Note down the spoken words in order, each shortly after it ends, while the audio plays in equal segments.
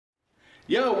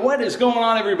Yo, what is going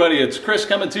on, everybody? It's Chris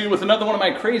coming to you with another one of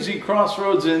my crazy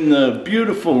crossroads in the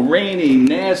beautiful, rainy,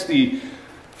 nasty,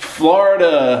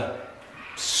 Florida,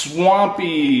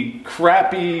 swampy,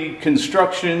 crappy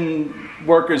construction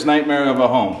worker's nightmare of a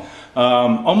home.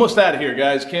 Almost out of here,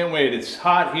 guys. Can't wait. It's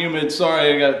hot, humid.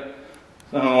 Sorry, I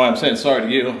don't know why I'm saying sorry to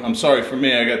you. I'm sorry for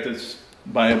me. I got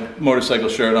my motorcycle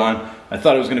shirt on. I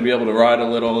thought I was going to be able to ride a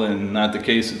little, and not the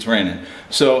case. It's raining.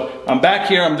 So I'm back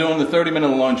here. I'm doing the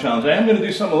 30-minute lawn challenge. I am going to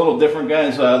do something a little different,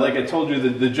 guys. Like I told you,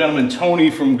 the gentleman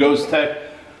Tony from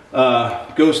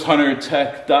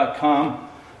GhostHunterTech.com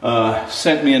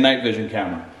sent me a night vision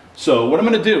camera. So what I'm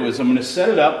going to do is I'm going to set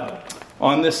it up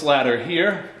on this ladder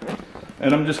here,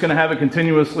 and I'm just going to have it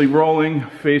continuously rolling,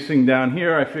 facing down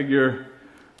here. I figure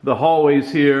the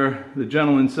hallways here. The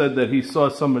gentleman said that he saw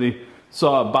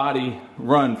a body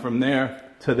run from there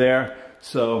to there,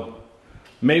 so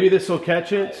maybe this will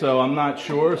catch it, so I'm not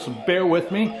sure, so bear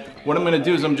with me. What I'm going to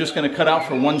do is I'm just going to cut out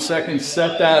for 1 second,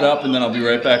 set that up, and then I'll be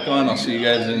right back on. I'll see you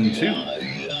guys in 2.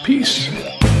 Peace.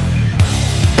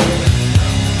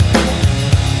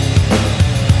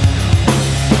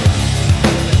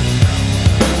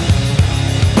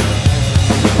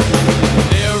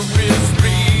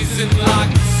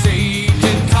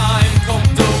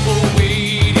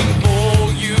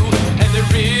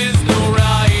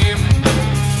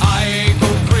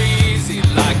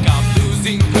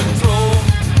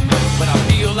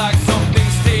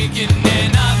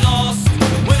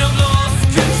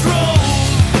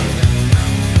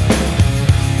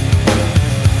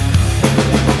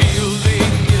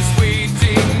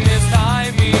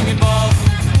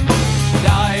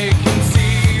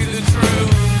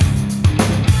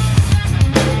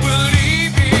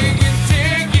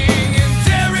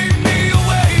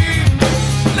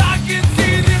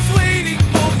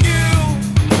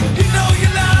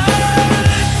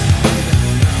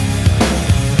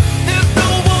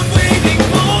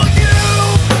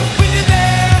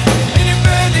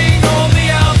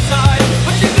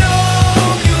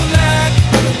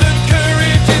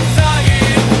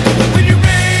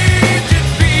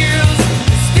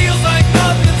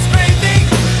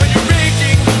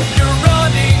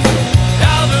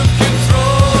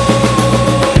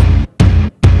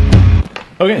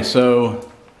 Okay, so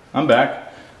I'm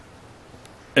back.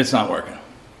 It's not working.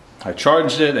 I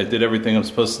charged it. I did everything I'm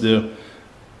supposed to do.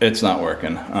 It's not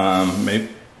working. Maybe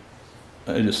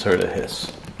I just heard a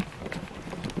hiss.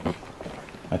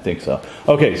 I think so.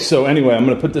 Okay, so anyway, I'm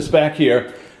going to put this back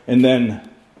here, and then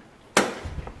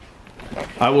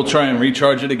I will try and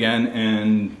recharge it again,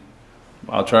 and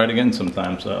I'll try it again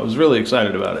sometime. So I was really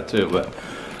excited about it too. But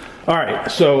all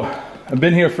right, so I've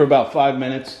been here for about 5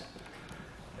 minutes.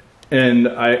 And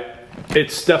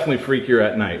it's definitely freakier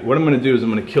at night. What I'm going to do is I'm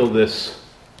going to kill this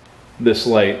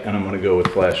light, and I'm going to go with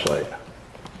flashlight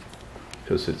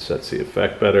because it sets the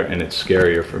effect better and it's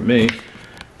scarier for me.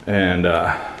 And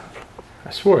I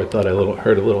swore I thought I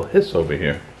heard a little hiss over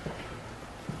here.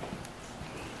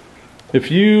 If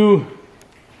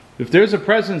there's a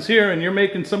presence here and you're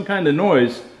making some kind of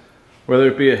noise, whether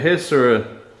it be a hiss or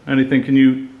anything, can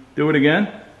you do it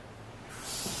again?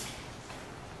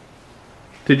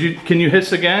 Can you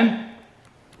hiss again?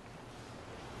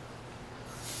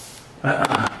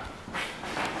 I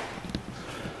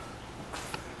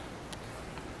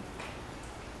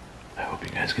hope you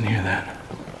guys can hear that.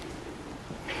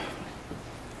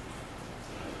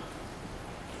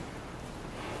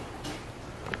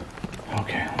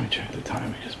 Okay, let me check the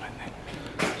time because my thing.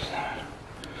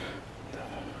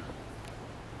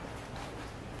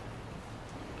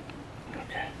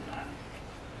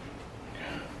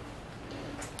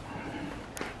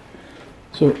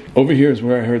 So over here is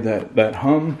where I heard that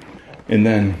hum, and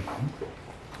then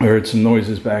I heard some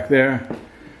noises back there.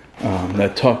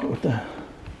 That talk, what the?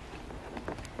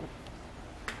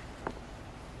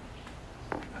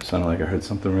 It sounded like I heard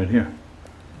something right here.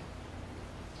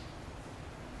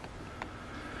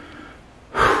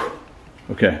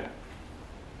 Okay.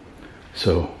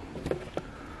 So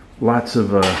lots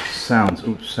of sounds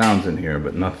in here,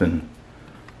 but nothing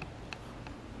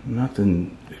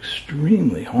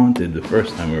extremely haunted the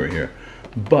first time we were here,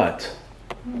 but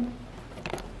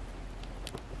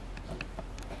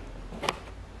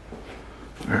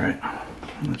all right,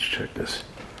 let's check this.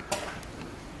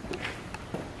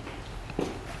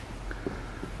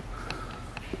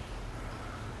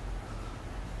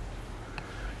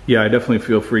 Yeah, I definitely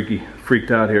feel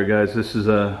freaked out here, guys. This is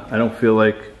I don't feel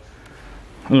like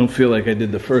I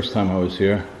did the first time I was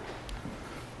here,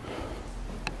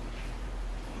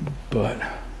 but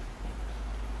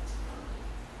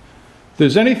if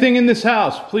there's anything in this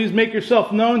house, please make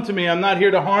yourself known to me. I'm not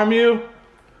here to harm you.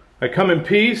 I come in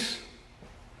peace.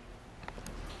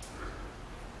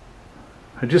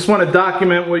 I just want to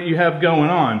document what you have going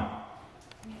on.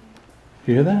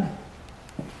 You hear that?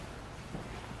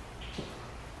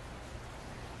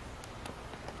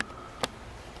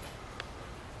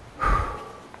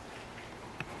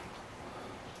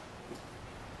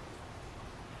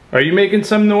 Are you making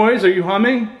some noise? Are you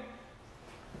humming?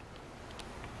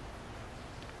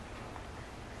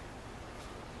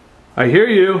 I hear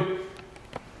you.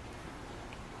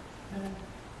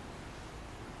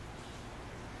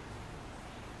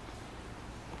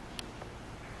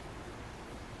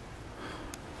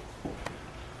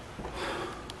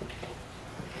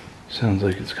 Sounds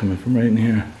like it's coming from right in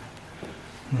here.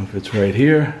 I don't know if it's right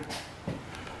here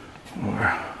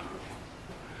or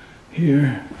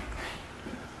here.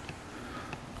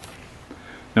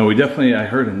 No, I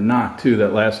heard a knock too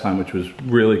that last time, which was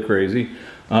really crazy.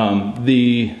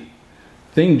 The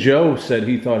thing Joe said,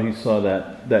 he thought he saw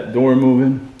that door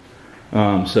moving.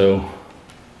 So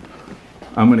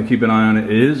I'm going to keep an eye on it.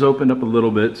 It is opened up a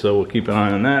little bit, so we'll keep an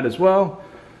eye on that as well.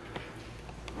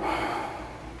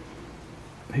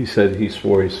 He said he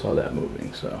swore he saw that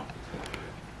moving, so.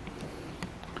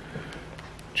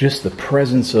 Just the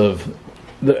presence of,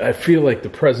 I feel like the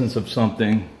presence of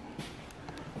something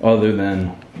other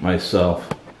than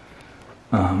myself.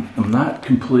 I'm not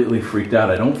completely freaked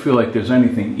out. I don't feel like there's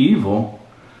anything evil.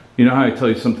 You know how I tell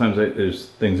you sometimes there's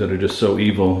things that are just so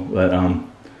evil, but I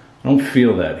don't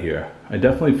feel that here. I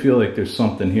definitely feel like there's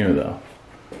something here though.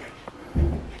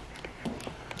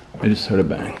 I just heard a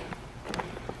bang.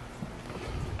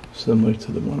 Similar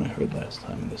to the one I heard last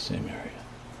time in the same area.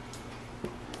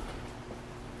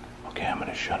 Okay, I'm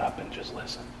gonna shut up and just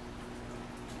listen.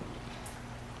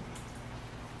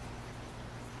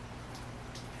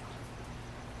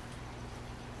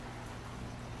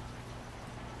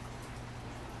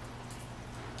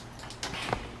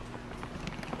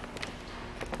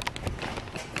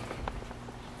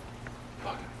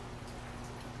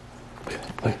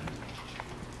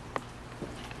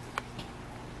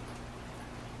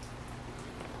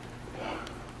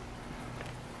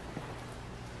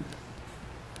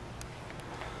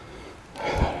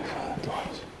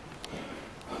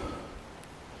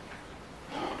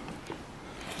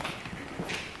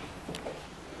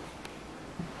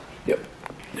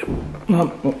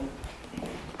 Oh.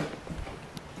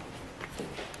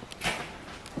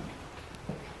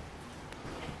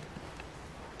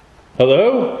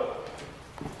 Hello?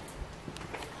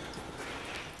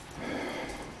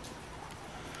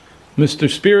 Mr.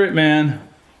 Spirit Man,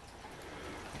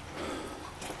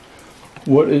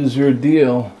 what is your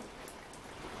deal?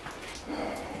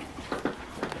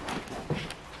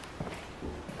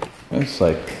 That's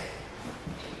like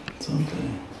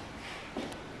something.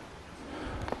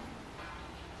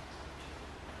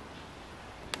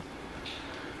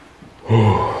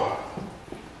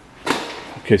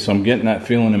 Okay, so I'm getting that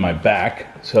feeling in my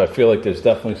back, so I feel like there's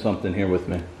definitely something here with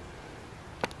me.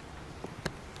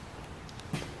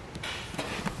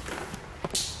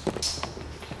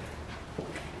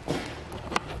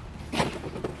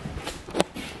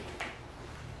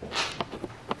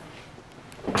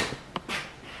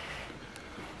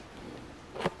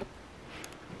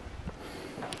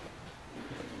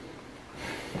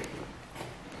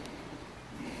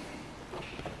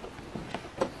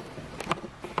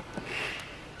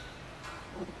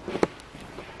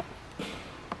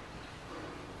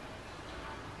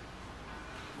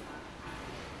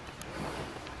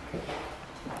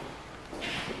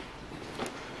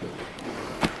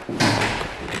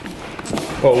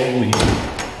 Holy.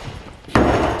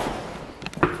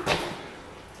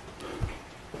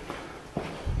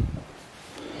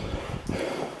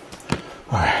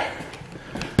 Alright.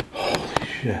 Holy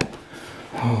shit.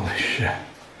 Holy shit.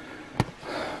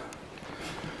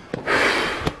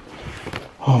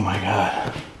 Oh my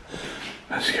God.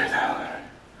 That scared the hell out of me.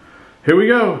 Here we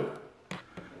go.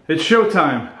 It's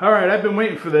showtime. Alright, I've been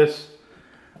waiting for this.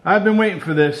 I've been waiting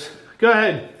for this. Go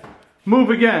ahead.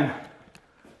 Move again.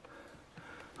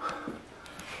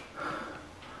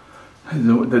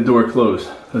 The door closed.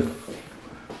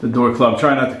 The door closed. I'm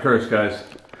trying not to curse, guys.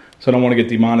 So I don't want to get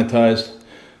demonetized.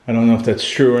 I don't know if that's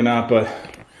true or not, but...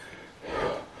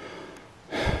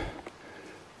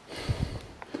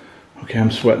 Okay,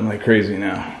 I'm sweating like crazy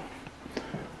now.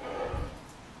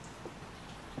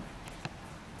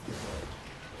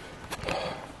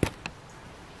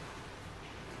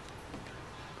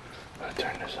 I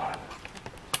turn this on.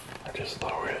 I just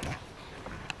lower it.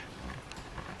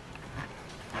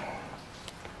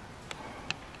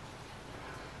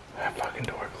 That fucking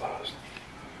door closed.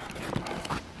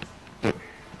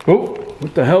 Oh,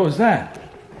 what the hell was that?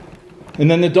 And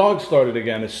then the dog started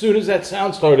again. As soon as that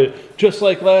sound started, just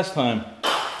like last time.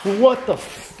 What the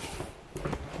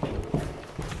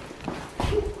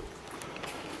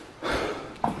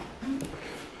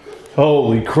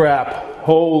Holy crap.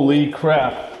 Holy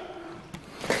crap.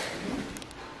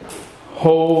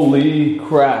 Holy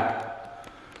crap.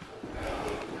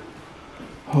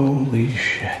 Holy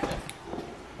shit.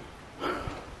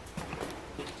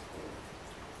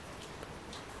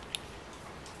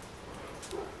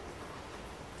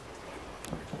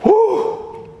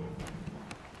 Woo!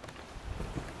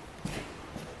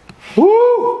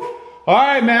 Woo! All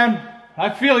right, man. I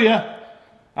feel you.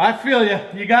 I feel you.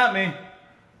 You got me.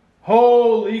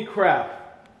 Holy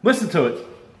crap. Listen to it.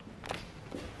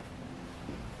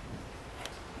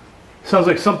 Sounds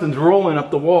like something's rolling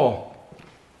up the wall.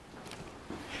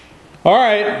 All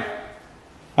right.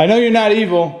 I know you're not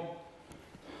evil.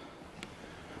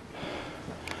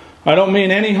 I don't mean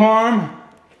any harm.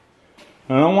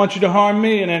 I don't want you to harm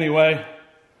me in any way.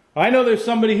 I know there's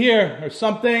somebody here or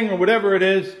something or whatever it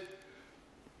is.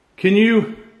 Can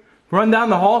you run down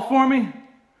the hall for me?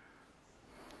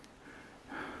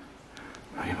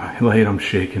 Late, I'm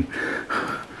shaking.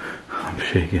 I'm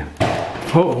shaking.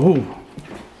 Oh,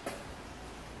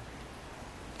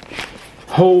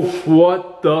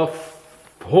 what the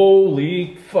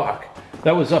holy fuck.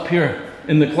 That was up here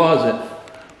in the closet.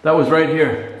 That was right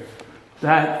here.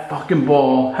 That fucking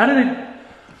ball. How did it?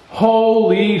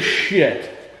 Holy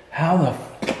shit. How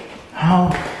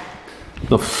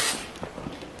the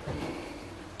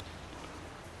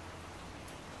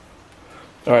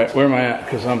All right, where am I at?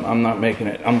 Because I'm not making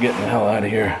it. I'm getting the hell out of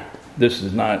here. This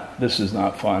is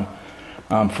not fun.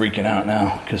 I'm freaking out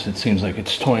now because it seems like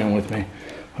it's toying with me.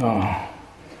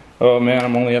 Oh man,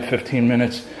 I'm only at 15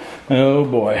 minutes. Oh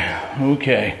boy.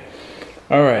 Okay.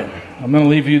 All right, I'm gonna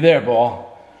leave you there,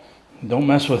 ball. Don't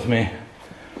mess with me.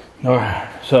 All right.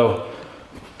 So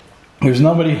there's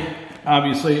nobody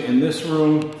obviously in this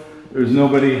room. There's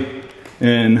nobody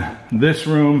in this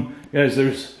room. Guys,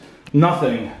 there's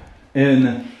nothing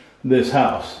in this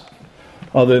house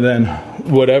other than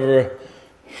whatever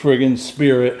friggin'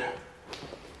 spirit.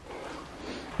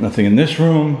 Nothing in this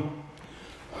room.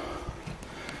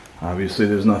 Obviously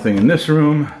there's nothing in this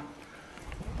room.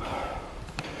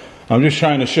 I'm just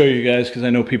trying to show you guys because I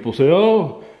know people say,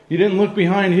 oh, you didn't look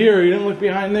behind here, you didn't look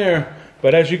behind there.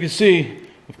 But as you can see,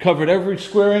 I've covered every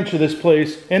square inch of this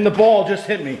place, and the ball just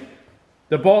hit me.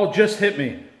 The ball just hit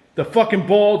me. The fucking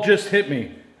ball just hit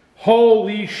me.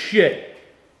 Holy shit.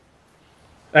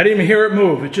 I didn't even hear it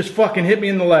move. It just fucking hit me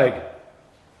in the leg.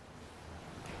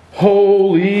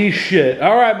 Holy shit.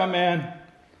 All right, my man.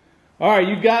 All right,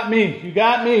 you got me. You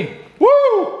got me.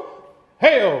 Woo!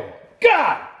 Hey-oh.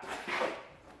 God!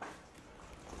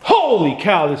 Holy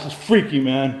cow, this is freaky,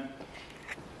 man.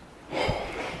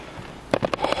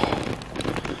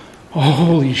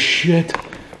 Holy shit.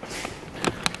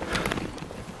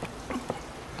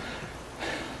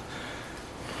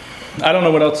 I don't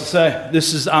know what else to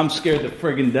say. I'm scared to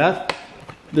friggin' death.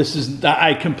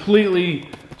 I completely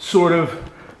sort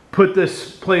of put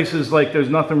this place as like there's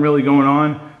nothing really going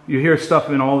on. You hear stuff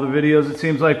in all the videos, it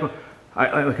seems like.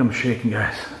 I'm shaking,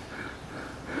 guys.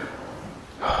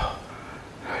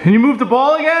 Can you move the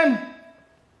ball again?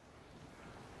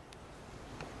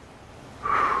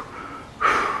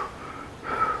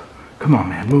 Come on,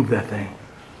 man, move that thing.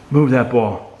 Move that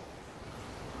ball.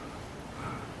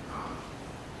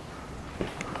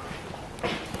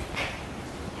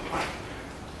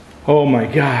 Oh my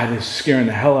God, this is scaring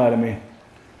the hell out of me.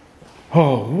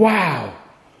 Oh, wow.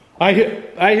 I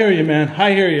hear you, man.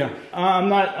 I hear you. I'm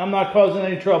not causing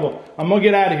any trouble. I'm gonna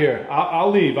get out of here. I'll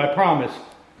leave, I promise.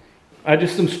 I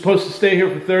just am supposed to stay here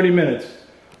for 30 minutes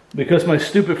because my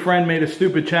stupid friend made a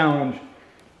stupid challenge.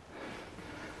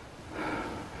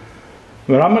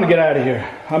 But I'm gonna get out of here.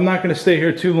 I'm not gonna stay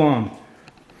here too long.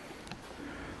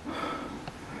 All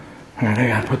right, I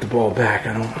gotta put the ball back.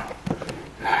 I don't even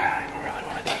really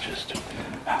want to touch this too.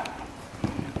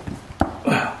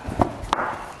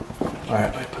 All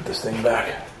right, let me put this thing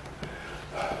back.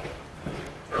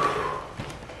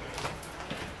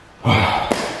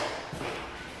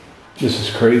 This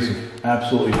is crazy,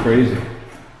 absolutely crazy.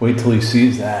 Wait till he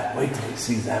sees that. Wait till he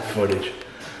sees that footage.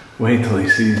 Wait till he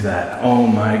sees that. Oh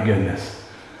my goodness.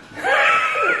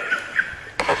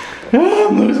 Oh,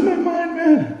 I'm losing my mind,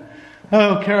 man.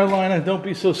 Oh, Carolina, don't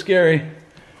be so scary.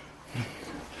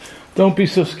 Don't be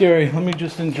so scary. Let me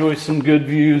just enjoy some good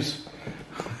views.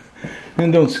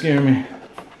 And don't scare me.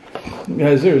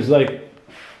 Guys, there's like,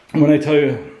 when I tell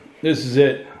you, this is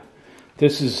it.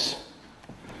 This is,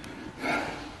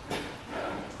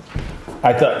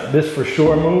 I thought this for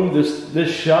sure moved.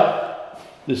 This shut.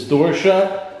 This door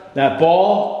shut, that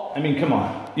ball, I mean, come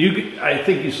on. I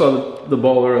think you saw the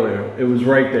ball earlier. It was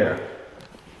right there.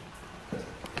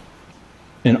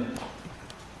 And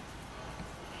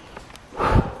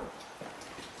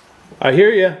I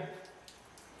hear you.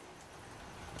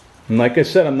 And like I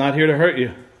said, I'm not here to hurt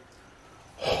you.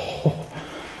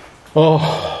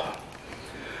 Oh,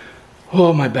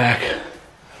 my back.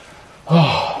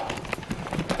 Oh,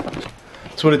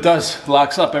 that's what it does. It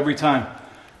locks up every time.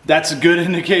 That's a good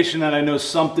indication that I know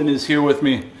something is here with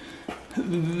me.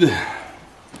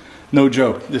 No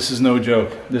joke. This is no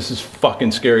joke. This is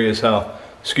fucking scary as hell.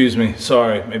 Excuse me.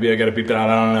 Sorry. Maybe I gotta beep it out.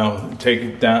 I don't know. Take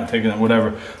it down. Take it.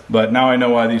 Whatever. But now I know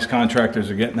why these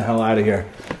contractors are getting the hell out of here.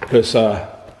 Because, all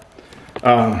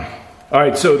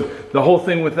right. So the whole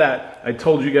thing with that, I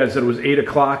told you guys that it was 8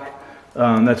 o'clock.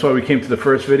 That's why we came to the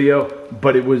first video.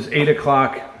 But it was 8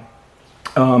 o'clock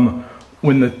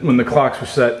when the clocks were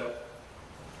set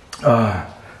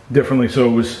differently. So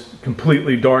it was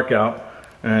completely dark out.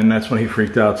 And that's when he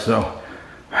freaked out. So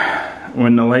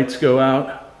when the lights go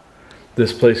out,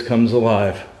 this place comes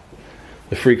alive.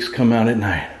 The freaks come out at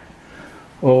night.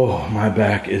 Oh, my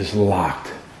back is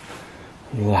locked.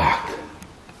 Locked.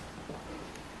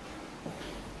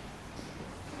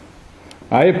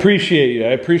 I appreciate you. I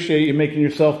appreciate you making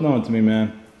yourself known to me,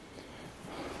 man.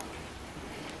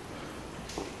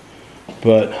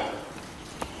 But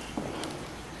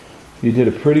you did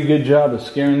a pretty good job of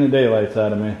scaring the daylights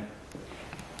out of me.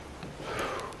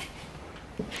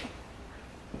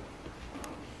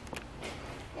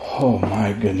 Oh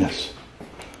my goodness.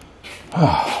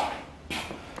 Oh.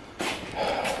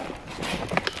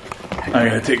 I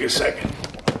gotta take a second.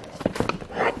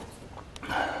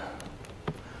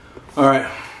 All right.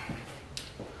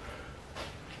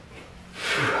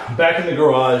 Back in the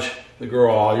garage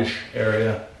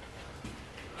area.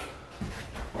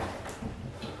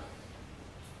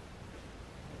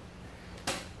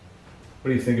 What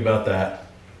do you think about that?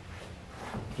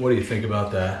 What do you think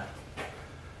about that?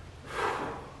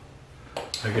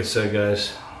 Like I said,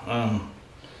 guys,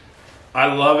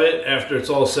 I love it. After it's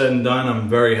all said and done, I'm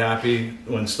very happy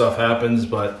when stuff happens,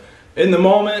 but in the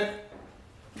moment,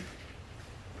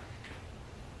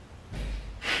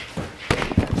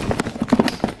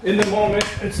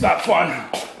 it's not fun.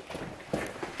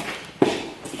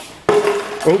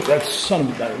 Oh,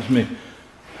 that was me.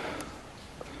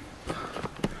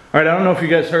 All right, I don't know if you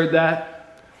guys heard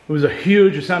that. It was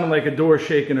it sounded like a door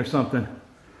shaking or something.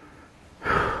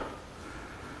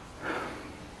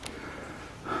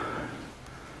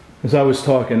 As I was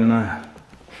talking, man,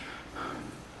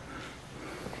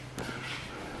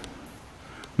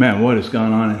 what has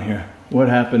gone on in here? What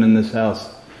happened in this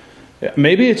house?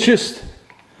 Maybe it's just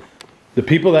the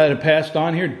people that have passed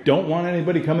on here don't want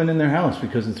anybody coming in their house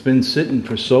because it's been sitting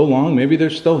for so long. Maybe they're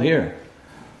still here.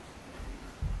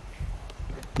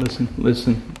 Listen,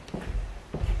 listen.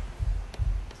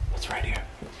 It's right here.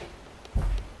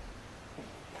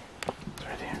 It's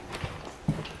right here.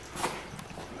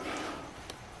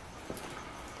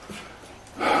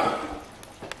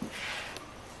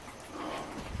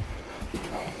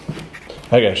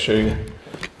 I gotta show you.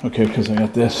 Okay, because I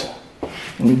got this.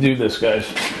 Let me do this, guys.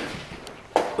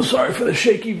 Sorry for the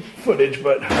shaky footage,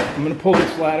 but I'm gonna pull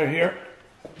this ladder here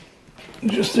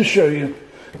just to show you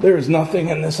there is nothing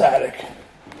in this attic.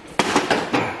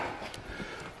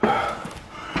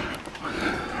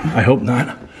 I hope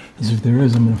not, because if there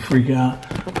is, I'm gonna freak out.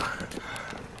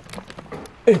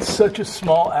 It's such a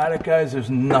small attic, guys. There's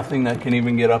nothing that can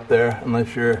even get up there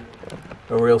unless you're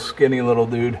a real skinny little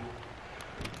dude.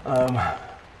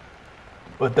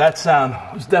 But that sound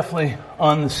was definitely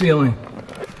on the ceiling.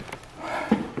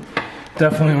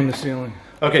 Definitely on the ceiling.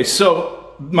 Okay,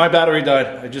 so my battery died.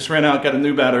 I just ran out, got a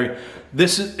new battery.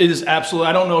 This is absolutely,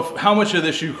 I don't know how much of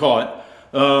this you caught.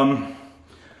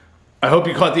 I hope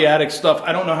you caught the attic stuff.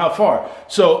 I don't know how far.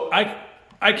 So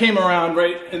I came around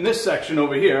right in this section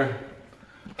over here,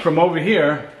 from over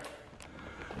here,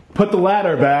 put the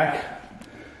ladder back,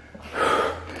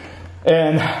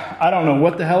 and I don't know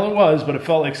what the hell it was, but it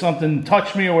felt like something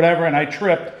touched me or whatever, and I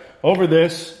tripped over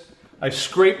this. I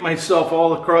scraped myself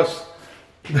all across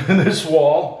this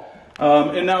wall,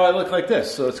 and now I look like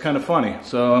this. So it's kind of funny.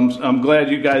 So I'm glad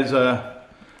you guys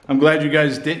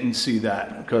didn't see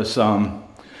that, because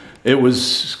it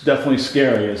was definitely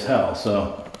scary as hell.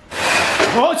 So,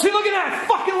 oh, see, look at that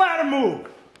fucking ladder move.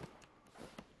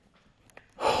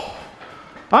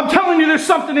 I'm telling you, there's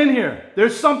something in here.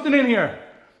 There's something in here.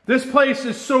 This place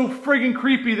is so friggin'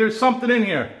 creepy. There's something in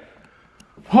here.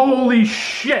 Holy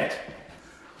shit.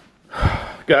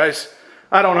 Guys,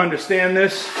 I don't understand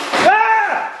this.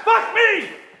 Ah! Fuck me!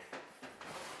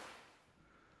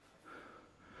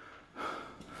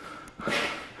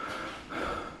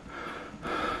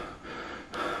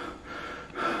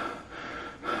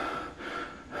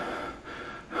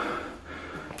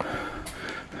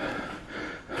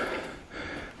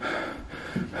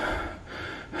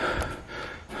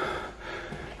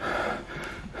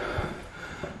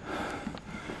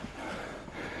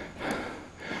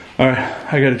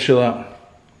 I gotta chill out.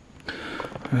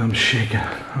 I'm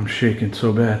shaking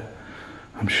so bad.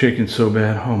 I'm shaking so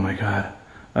bad. Oh my God.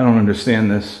 I don't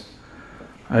understand this.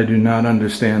 I do not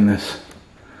understand this.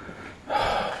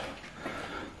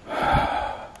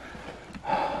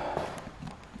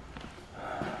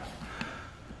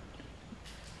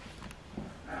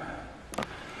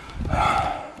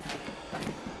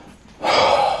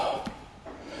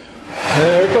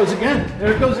 There it goes again.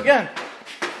 There it goes again.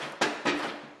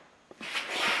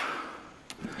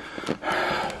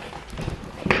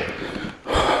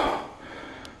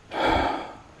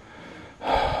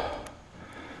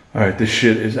 All right, this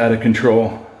shit is out of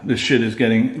control. This shit is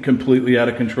getting completely out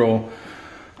of control.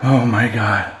 Oh my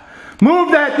God.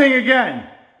 Move that thing again.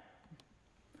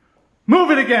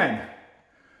 Move it again.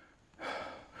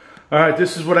 All right,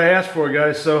 this is what I asked for,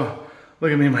 guys. So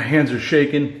look at me, my hands are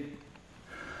shaking.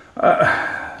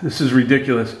 This is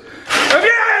ridiculous.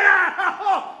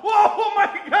 Oh my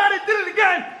God, it did it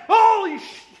again. Holy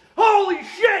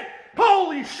shit.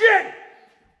 Holy shit.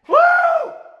 Woo!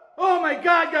 Oh my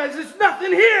God, guys, there's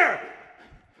nothing here.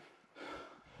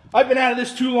 I've been out of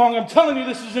this too long. I'm telling you,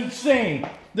 this is insane.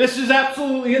 This is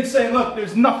absolutely insane. Look,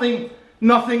 there's nothing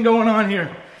going on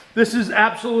here. This is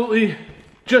absolutely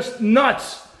just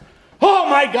nuts. Oh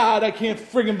my God, I can't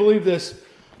friggin' believe this.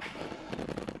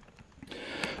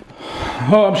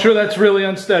 Oh, I'm sure that's really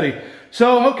unsteady.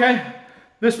 So, okay,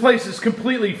 this place is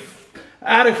completely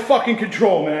out of fucking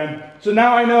control, man. So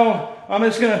now I know I'm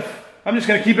just gonna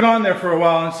keep it on there for a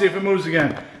while and see if it moves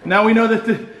again. Now we know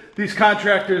that these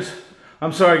contractors.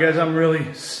 I'm sorry, guys.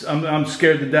 I'm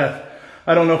scared to death.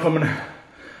 I don't know if I'm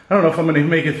gonna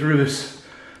make it through this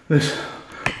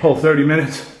whole 30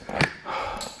 minutes.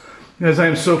 Because I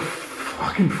am so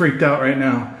fucking freaked out right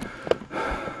now.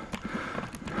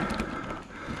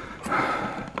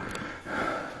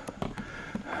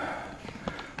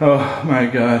 Oh my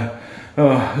God.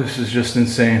 Oh, this is just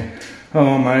insane.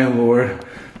 Oh my Lord.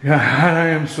 God, I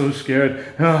am so scared.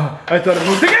 Oh, I thought it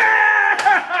moved again.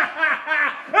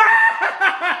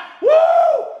 Woo!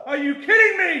 Are you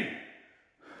kidding me?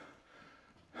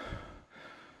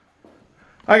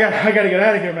 I gotta get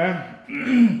out of here,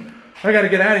 man. I gotta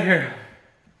get out of here.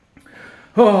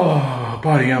 Oh,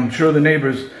 buddy, I'm sure the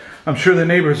neighbors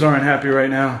aren't happy right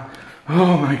now.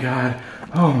 Oh my God.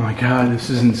 Oh my God,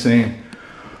 this is insane.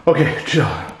 Okay, chill.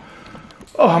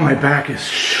 Oh, my back is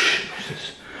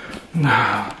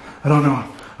I don't know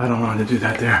how to do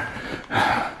that there.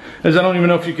 As I don't even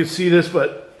know if you could see this,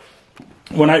 but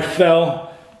when I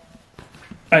fell,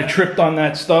 I tripped on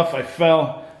that stuff. I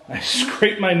fell. I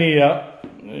scraped my knee up. I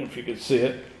don't know if you could see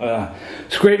it.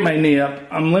 Scraped my knee up.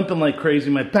 I'm limping like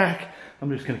crazy. My back, I'm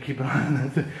just going to keep it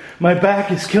on. My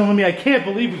back is killing me. I can't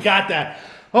believe we got that.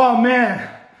 Oh, man.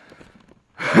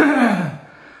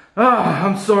 Oh,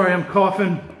 I'm sorry, I'm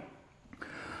coughing.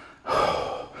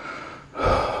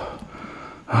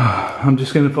 I'm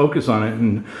just going to focus on it,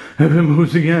 and if it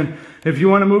moves again, if you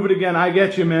want to move it again, I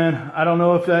get you, man. I don't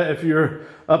know if you're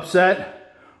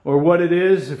upset or what it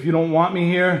is. If you don't want me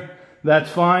here, that's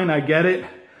fine. I get it.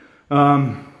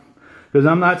 Because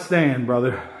I'm not staying,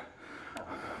 brother.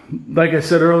 Like I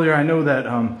said earlier, I know that,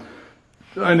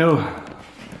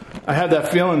 I have that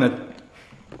feeling that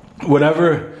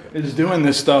whatever is doing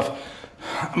this stuff,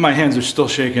 my hands are still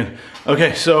shaking.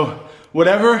 Okay, so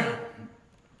whatever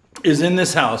is in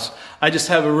this house, I just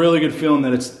have a really good feeling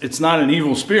that it's not an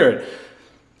evil spirit.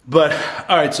 But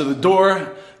all right, so the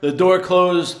door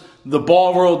closed, the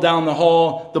ball rolled down the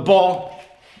hall, the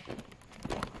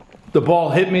ball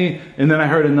hit me, and then I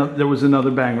heard there was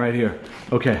another bang right here.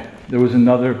 Okay, there was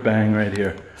another bang right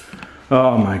here.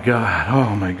 Oh my God,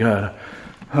 oh my God,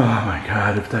 oh my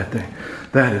God, if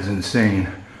that is insane.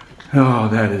 Oh,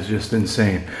 that is just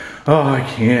insane. Oh, I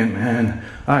can't, man.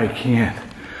 I can't.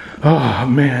 Oh,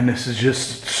 man, this is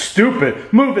just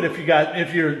stupid. Move it if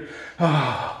you're,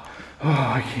 oh,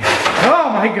 I can't. Oh,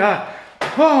 my God.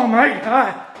 Oh, my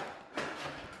God.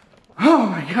 Oh,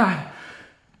 my God.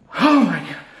 Oh, my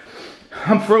God.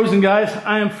 I'm frozen, guys.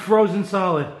 I am frozen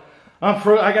solid. I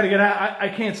got to get out. I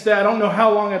can't stay. I don't know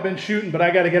how long I've been shooting, but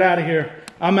I got to get out of here.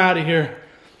 I'm out of here.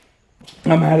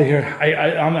 I'm out of here.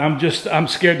 I'm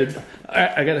scared to,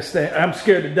 I gotta stay. I'm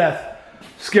scared to death.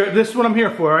 Scared. This is what I'm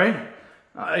here for, right?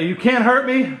 You can't hurt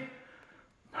me.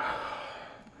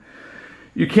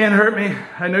 You can't hurt me.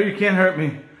 I know you can't hurt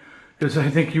me because I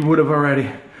think you would have already.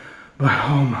 But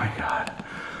oh my God.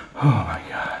 Oh my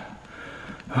God.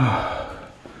 Oh.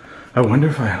 I wonder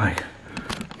if I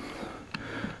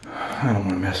don't want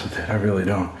to mess with it. I really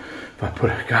don't. If I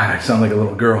put it, God, I sound like a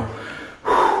little girl.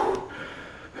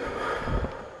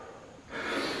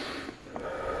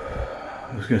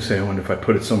 I was going to say, I wonder if I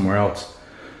put it somewhere else.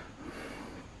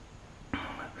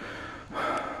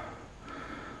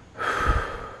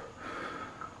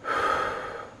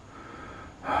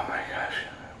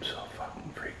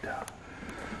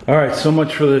 All right, so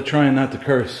much for the trying not to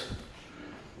curse.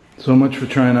 So much for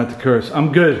trying not to curse.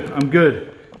 I'm good. I'm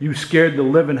good. You scared the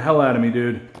living hell out of me,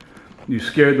 dude. You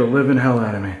scared the living hell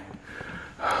out of me.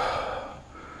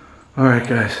 All right,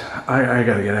 guys. I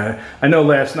gotta get out of it. I know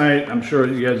last night, I'm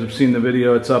sure you guys have seen the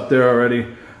video. It's up there already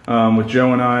with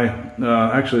Joe and I.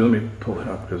 Actually, let me pull it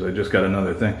up because I just got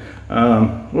another thing.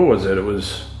 What was it? It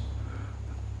was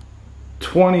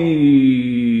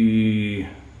 20... I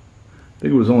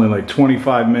think it was only like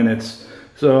 25 minutes.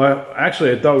 So I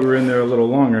thought we were in there a little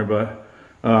longer, but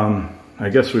I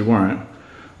guess we weren't.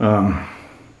 Yeah,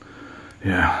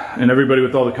 and everybody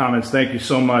with all the comments, thank you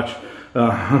so much.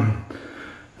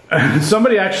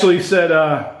 Somebody actually said,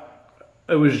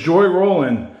 it was Joy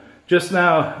Rowland just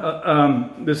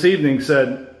now, this evening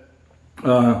said,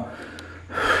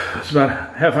 it's about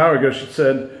a half hour ago, she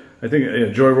said, I think, yeah,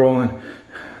 Joy Rowland,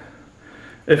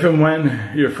 if and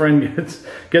when your friend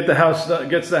gets the house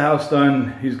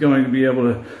done, he's going to be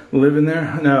able to live in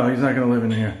there. No, he's not going to live in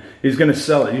here. He's going to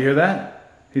sell it. You hear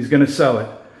that? He's going to sell it.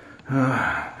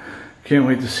 Can't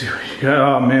wait to see what you guys.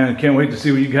 Oh man, can't wait to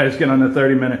see what you guys get on the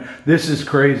 30-minute. This is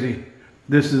crazy.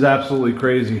 This is absolutely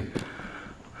crazy.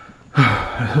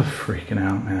 I'm freaking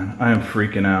out, man. I am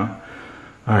freaking out.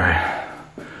 All right,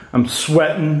 I'm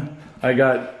sweating. I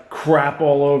got crap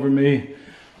all over me.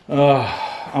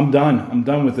 I'm done. I'm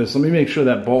done with this. Let me make sure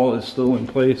that ball is still in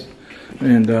place.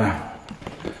 And I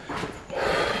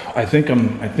don't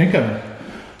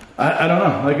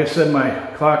know. Like I said, my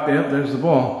clock, there's the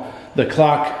ball. The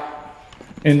clock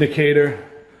indicator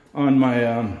on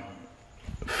my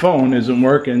phone isn't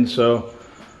working, so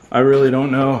I really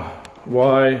don't know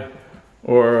why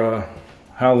or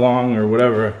how long or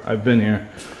whatever I've been here.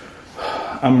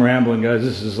 I'm rambling, guys.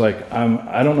 This is like,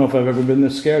 I don't know if I've ever been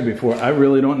this scared before. I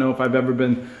really don't know if I've ever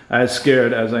been as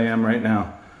scared as I am right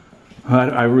now.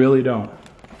 I really don't.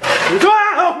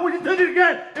 Oh, it did it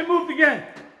again. It moved again.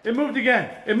 It moved again.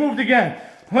 It moved again.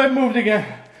 It moved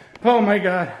again. Oh my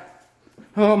God.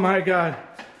 Oh my God.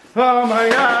 Oh my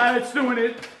God. It's doing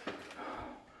it.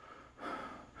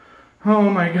 Oh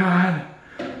my God.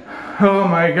 Oh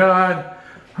my God.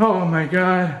 Oh my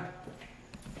God.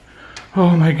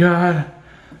 Oh my God.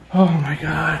 Oh my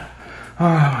God.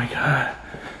 Oh my God.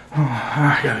 Oh,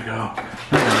 I gotta go.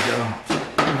 I gotta go.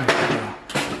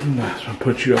 I'm just gonna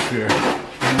put you up here.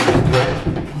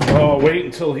 Oh, wait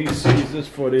until he sees this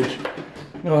footage.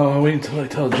 Oh, wait until I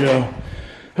tell Joe.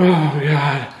 Oh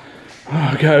God.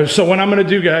 Oh God. So what I'm gonna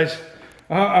do, guys,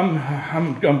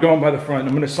 I'm going by the front.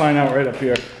 I'm gonna sign out right up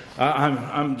here.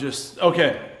 I'm just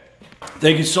okay.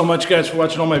 Thank you so much, guys, for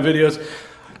watching all my videos.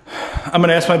 I'm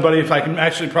gonna ask my buddy if I can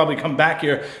actually probably come back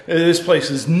here. This place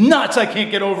is nuts. I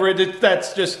can't get over it.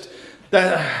 That's just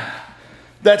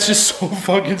so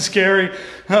fucking scary.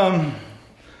 And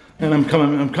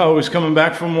I'm always coming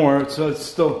back for more. So it's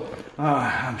still,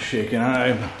 I'm shaking.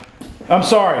 I'm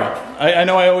sorry. I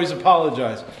know I always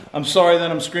apologize. I'm sorry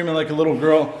that I'm screaming like a little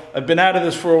girl. I've been out of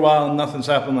this for a while and nothing's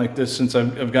happened like this since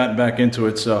I've gotten back into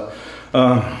it. So,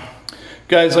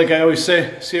 guys, like I always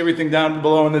say, see everything down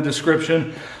below in the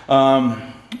description.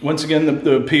 Once again,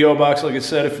 the P.O. box, like I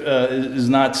said, is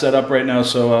not set up right now,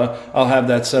 so I'll have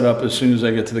that set up as soon as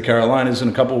I get to the Carolinas in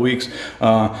a couple weeks.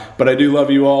 But I do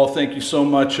love you all. Thank you so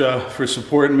much for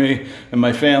supporting me and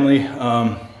my family.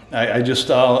 I'll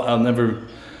never,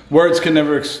 words can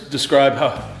never describe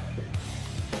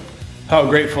how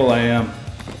grateful I am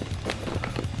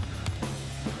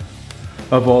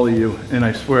of all of you. And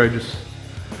I swear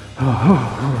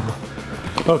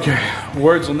okay,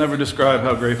 words will never describe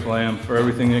how grateful I am for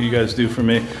everything that you guys do for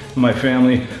me and my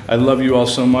family. I love you all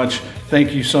so much.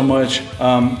 Thank you so much.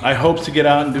 I hope to get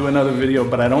out and do another video,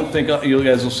 but I don't think you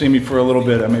guys will see me for a little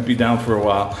bit. I might be down for a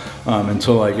while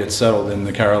until I get settled in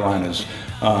the Carolinas.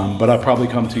 But I'll probably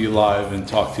come to you live and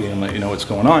talk to you and let you know what's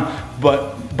going on.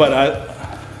 But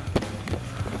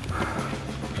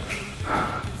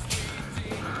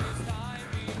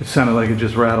it sounded like it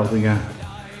just rattled again.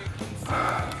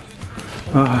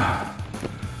 All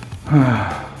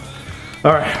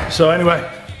right, so anyway,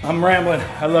 I'm rambling.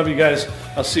 I love you guys.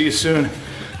 I'll see you soon.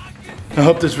 I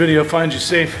hope this video finds you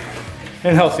safe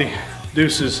and healthy.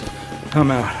 Deuces,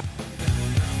 I'm out.